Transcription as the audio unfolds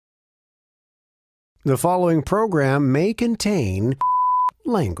The following program may contain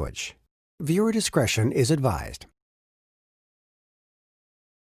language. Viewer discretion is advised.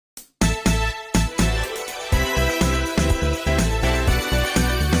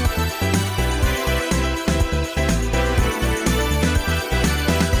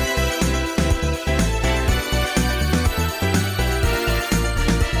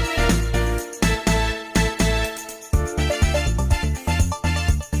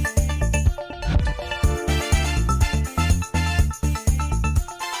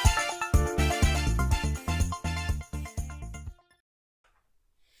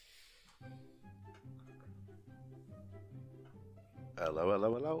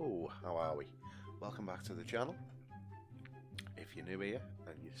 Hello, how are we? Welcome back to the channel. If you're new here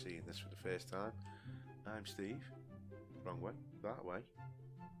and you're seeing this for the first time, I'm Steve. Wrong way, that way.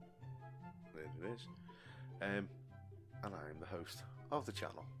 There it is. And I'm the host of the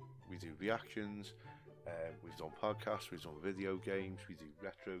channel. We do reactions, we've done podcasts, we've done video games, we do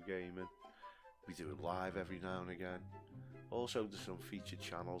retro gaming, we do it live every now and again. Also, there's some featured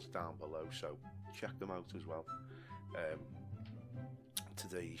channels down below, so check them out as well.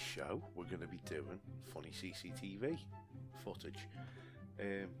 Today's show, we're going to be doing funny CCTV footage.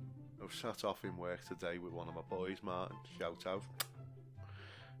 I've sat off in work today with one of my boys, Martin, shout out,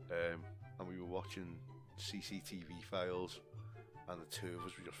 and we were watching CCTV Fails, and the two of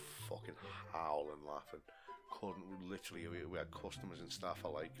us were just fucking howling laughing. We had customers and staff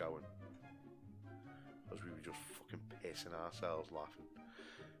alike going, because we were just fucking pissing ourselves laughing.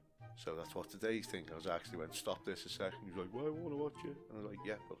 So that's what today's thing. I was actually went, stop this a second. He was like, well, I want to watch it. And I was like,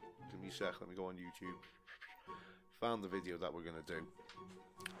 yeah, but give me a sec, let me go on YouTube. Found the video that we're going to do.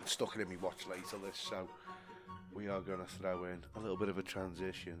 Stuck it in my watch later list, so we are going to throw in a little bit of a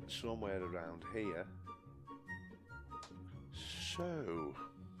transition somewhere around here. So,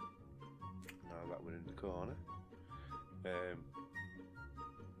 now that we're in the corner,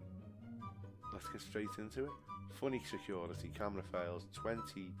 let's get straight into it. Funny security camera fails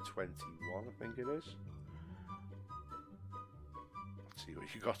 2021, I think it is. Let's see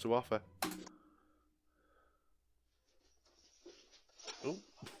what you got to offer. Oh.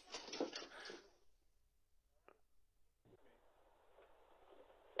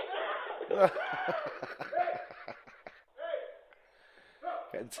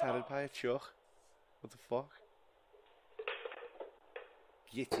 Getting tatted by a chuck. What the fuck?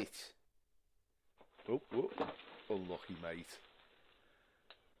 Get it. Oh, oh. Unlucky, mate.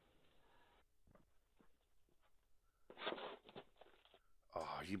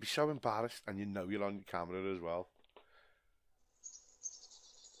 Oh, you'd be so embarrassed, and you know you're on camera as well.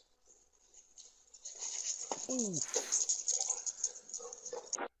 Ooh.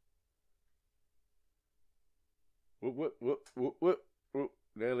 Whoop, whoop, whoop, whoop, whoop.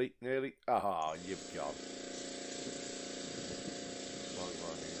 Nearly. Ah, you've gone.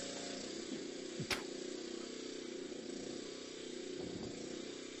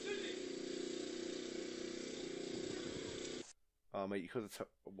 Oh, mate, you could have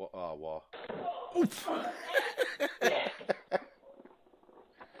what? Oh, what? Oof.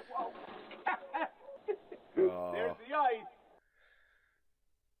 Oh. There's the ice.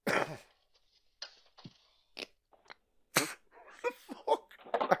 Fuck!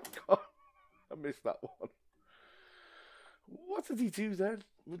 I missed that one. What did he do then?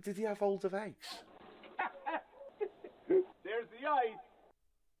 Did he have hold of eggs? There's the ice.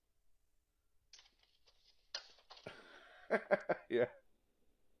 Yeah.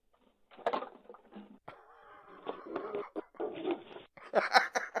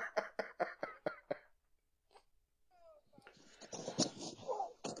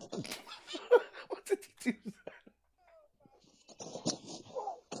 What did he do then?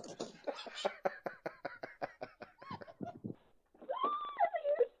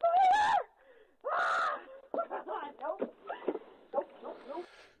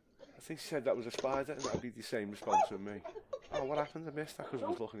 I think she said that was a spider, and that would be the same response from me. Oh, what happened? I missed that because I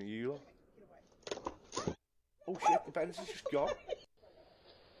was looking at you lot. Oh shit, the Benz is just gone.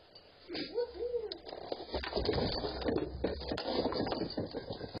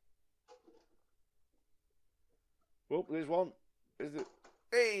 Oh, there's one. There's the...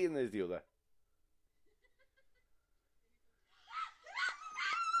 Hey, and there's the other.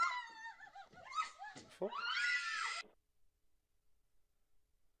 Fuck.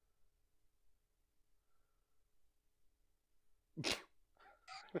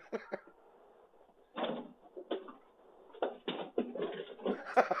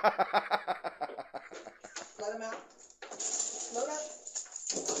 Let him out. Load up.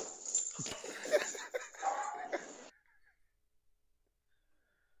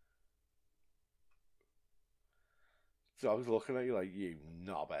 Dog's looking at you like, you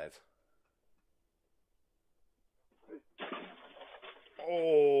knobhead.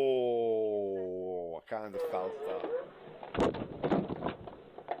 Oh, I kind of felt that.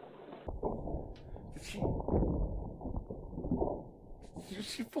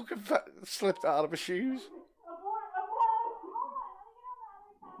 She fucking slipped out of her shoes.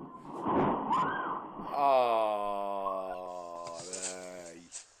 Oh, nee.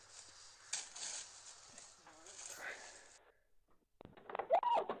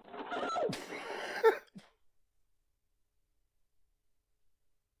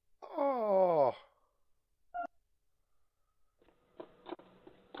 Oh.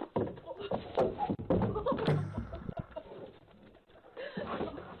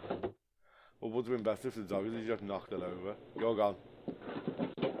 Well, would have been better if the dog had just knocked it over. You're gone.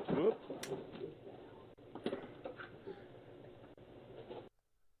 Whoop.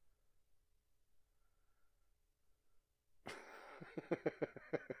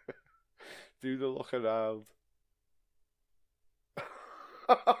 Do the look around.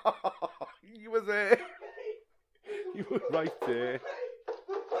 You were there. You were right there.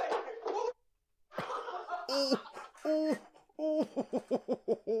 Oh, oh,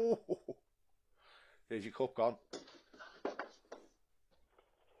 oh. There's your cup gone.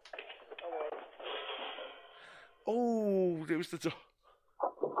 Oh, there was the dog.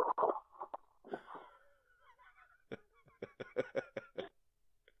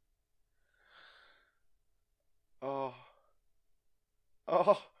 Oh.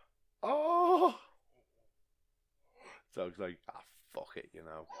 Oh. Oh. Dog's like, ah, fuck it, you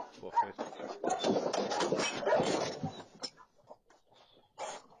know. Fuck it.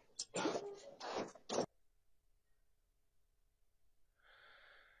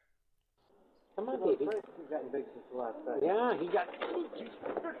 Come on, baby. He's gotten big since the last time. Yeah, he got.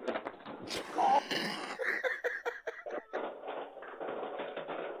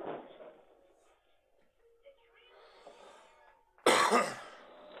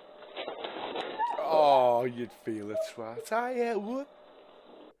 Oh, you'd feel it, swat. Ah, yeah, would.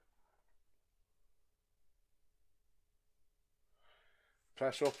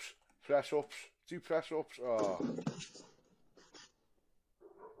 Press ups, press ups, do press ups. Oh.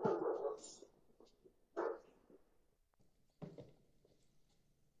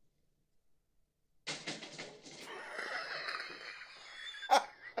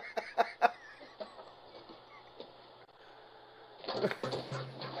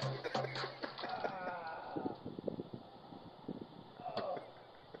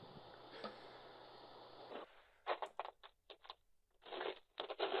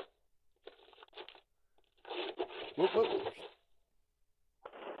 Whoop, whoop.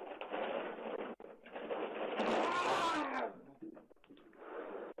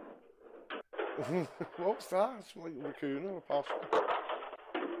 What's that? It's like a raccoon or a possum.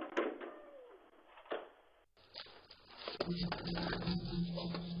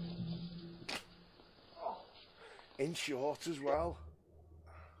 In shorts as well.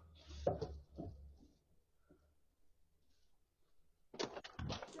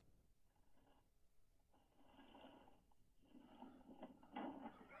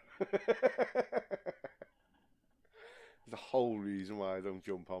 The whole reason why I don't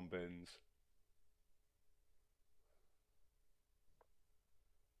jump on bins. Is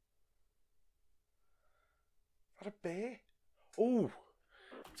that a bear? Oh,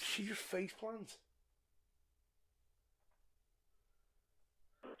 did she just face plant?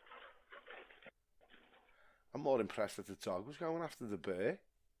 I'm more impressed that the dog was going after the bear.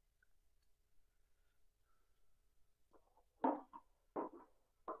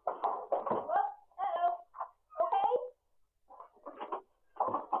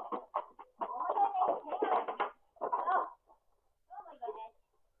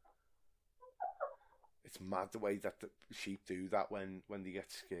 It's mad the way that the sheep do that when they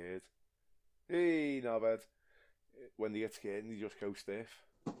get scared. Hey, no bad. When they get scared and they just go stiff.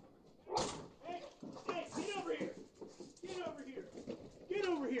 Hey, get over here! Get over here! Get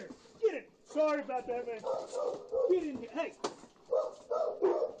over here! Get it! Sorry about that, man. Get in here. Hey!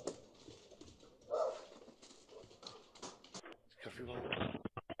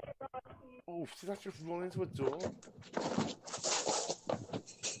 Oh, did that just run into a door?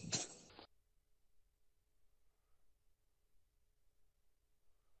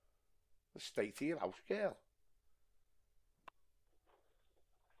 Stay to your house, girl.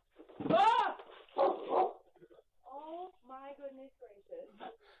 Ah! Oh my goodness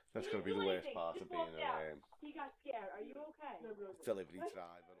gracious. That's going to be the worst part of being He got scared. Are you okay? a delivery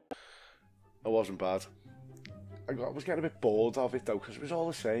driver. I wasn't bad. was getting a bit bored of it though, because it was all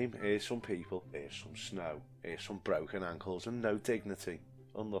the same. Here's some people, here's some snow, here's some broken ankles and no dignity.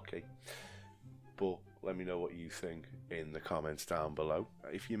 Unlucky. But let me know what you think in the comments down below.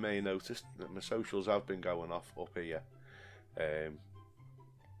 If you may notice that my socials have been going off up here.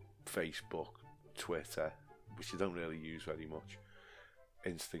 Facebook, Twitter, which I don't really use very much,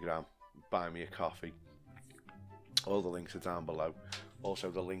 Instagram, buy me a coffee. All the links are down below.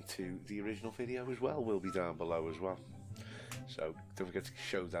 Also the link to the original video as well will be down below as well. So don't forget to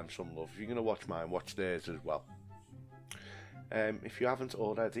show them some love. If you're going to watch mine, watch theirs as well. If you haven't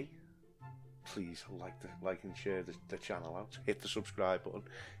already, please like and share the channel out. Hit the subscribe button.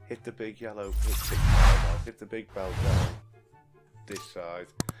 Hit the big yellow. Hit the big bell down this side.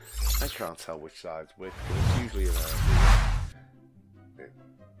 I can't tell which side's which, but it's usually in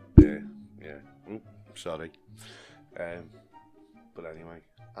there. Yeah. Oops, sorry. But anyway,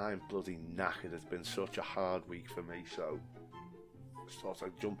 I'm bloody knackered. It's been such a hard week for me, so I thought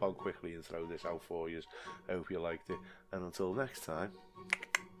I'd jump on quickly and throw this out for you. I hope you liked it, and until next time,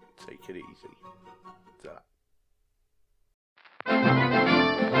 take it easy. Ta.